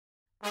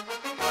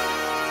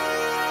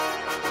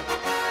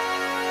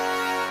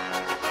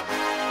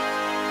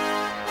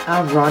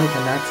I'm Veronica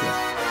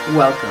Natia.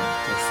 Welcome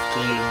to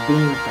Scaling the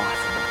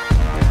Impossible.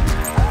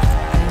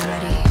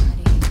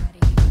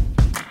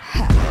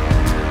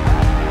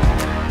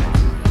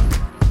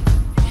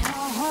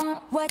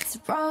 What's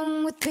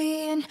wrong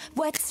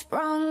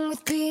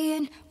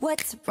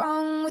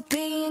with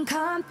being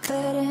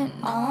confident?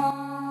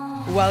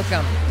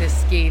 Welcome to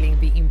Scaling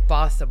the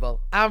Impossible.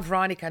 I'm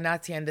Veronica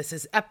Natia and this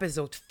is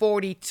episode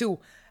 42,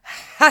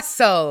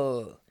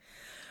 Hustle.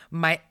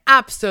 My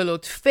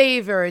absolute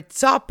favorite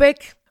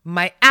topic,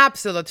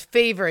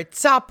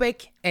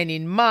 and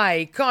in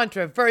my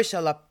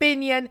controversial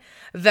opinion,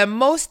 the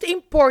most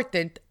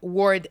important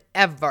word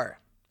ever.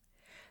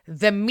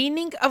 The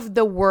meaning of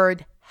the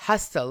word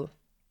hustle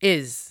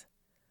is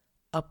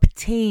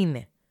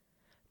obtain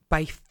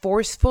by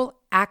forceful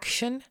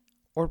action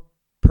or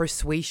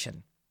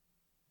persuasion.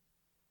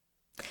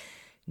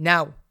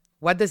 Now,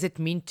 what does it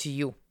mean to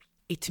you?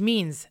 It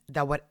means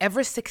that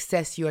whatever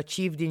success you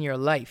achieved in your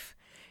life,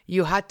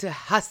 you had to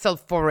hustle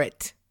for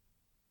it.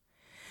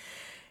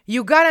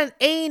 You got an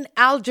A in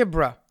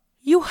algebra.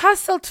 You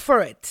hustled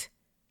for it.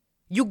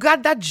 You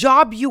got that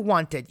job you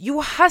wanted.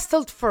 You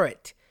hustled for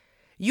it.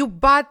 You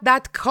bought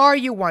that car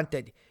you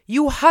wanted.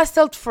 You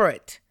hustled for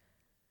it.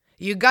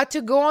 You got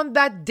to go on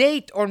that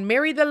date or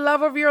marry the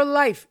love of your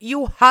life.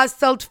 You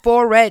hustled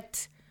for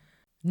it.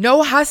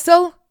 No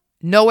hustle,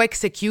 no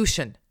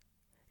execution.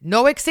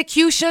 No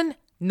execution,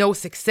 no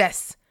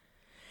success.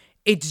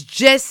 It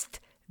just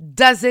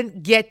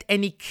doesn't get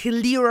any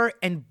clearer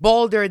and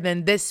bolder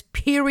than this,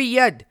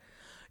 period.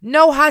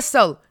 No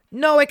hustle,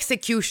 no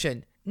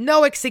execution.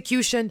 No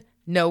execution,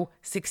 no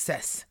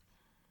success.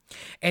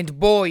 And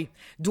boy,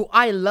 do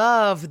I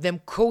love them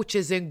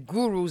coaches and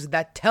gurus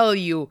that tell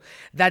you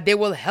that they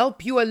will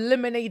help you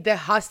eliminate the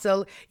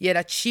hustle yet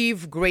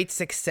achieve great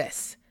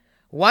success.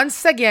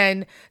 Once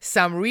again,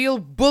 some real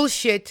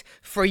bullshit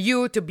for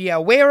you to be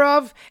aware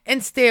of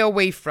and stay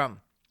away from.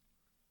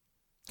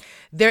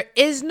 There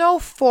is no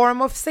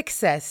form of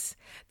success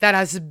that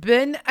has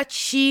been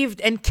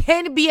achieved and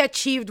can be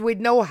achieved with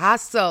no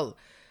hustle.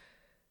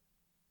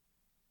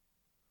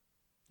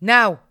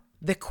 Now,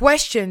 the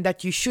question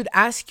that you should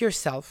ask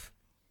yourself,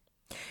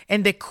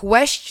 and the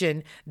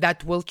question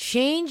that will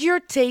change your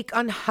take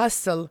on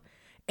hustle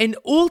and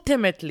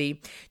ultimately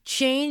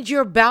change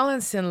your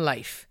balance in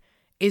life,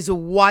 is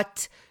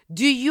what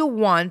do you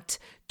want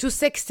to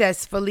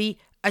successfully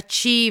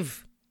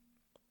achieve?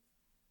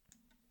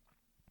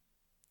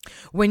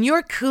 When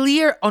you're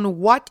clear on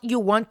what you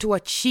want to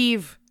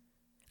achieve,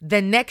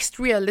 the next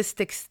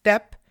realistic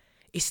step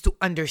is to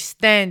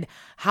understand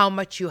how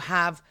much you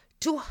have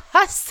to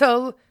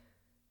hustle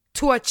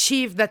to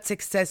achieve that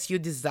success you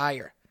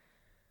desire.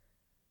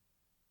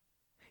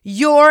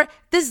 Your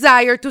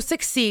desire to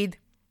succeed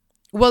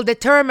will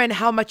determine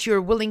how much you're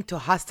willing to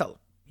hustle.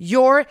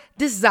 Your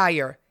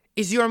desire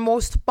is your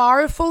most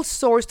powerful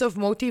source of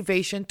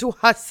motivation to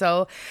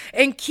hustle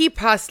and keep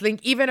hustling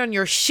even on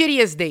your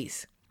shittiest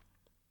days.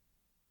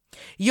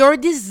 Your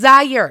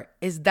desire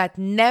is that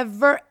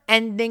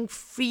never-ending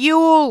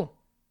fuel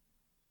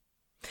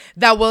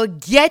that will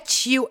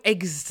get you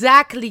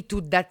exactly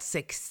to that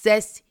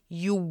success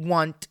you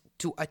want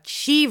to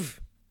achieve.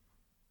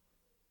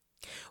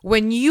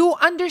 When you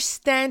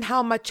understand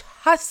how much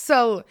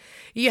hustle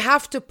you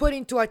have to put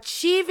into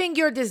achieving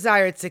your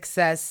desired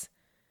success,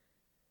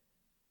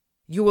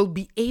 you will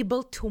be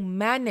able to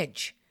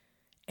manage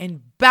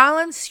and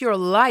balance your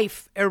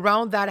life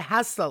around that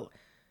hustle.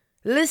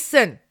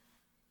 Listen,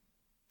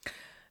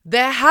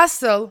 the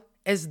hustle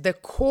is the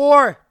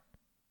core,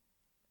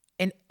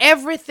 and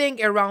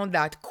everything around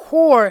that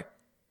core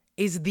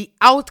is the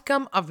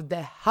outcome of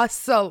the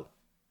hustle.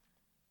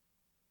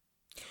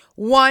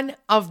 One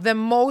of the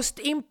most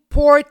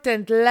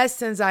important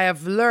lessons I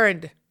have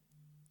learned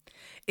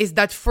is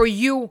that for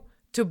you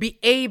to be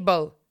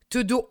able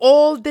to do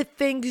all the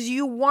things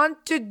you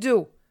want to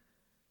do,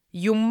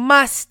 you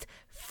must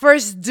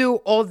first do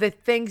all the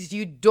things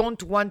you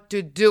don't want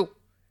to do.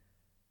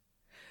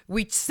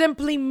 Which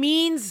simply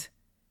means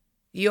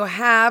you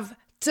have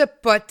to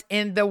put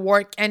in the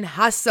work and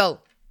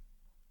hustle.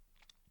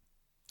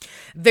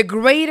 The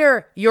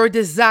greater your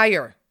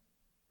desire,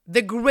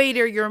 the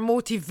greater your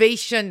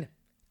motivation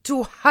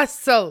to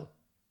hustle,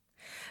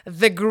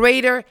 the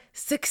greater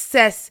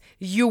success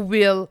you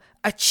will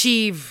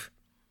achieve.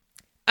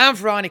 I'm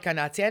Veronica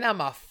Natia and I'm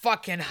a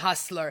fucking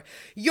hustler,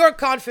 your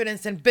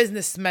confidence and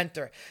business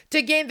mentor.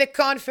 To gain the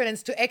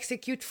confidence to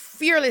execute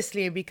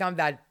fearlessly and become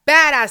that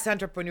badass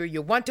entrepreneur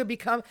you want to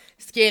become,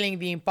 Scaling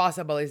the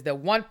Impossible is the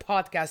one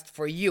podcast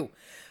for you.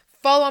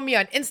 Follow me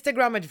on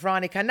Instagram at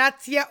Veronica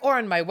Natia or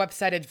on my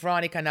website at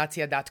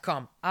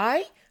veronicanatia.com.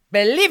 I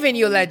believe in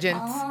you, legend.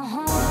 What's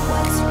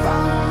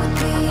wrong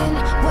with being?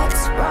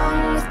 What's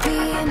wrong with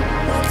being?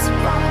 What's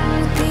wrong?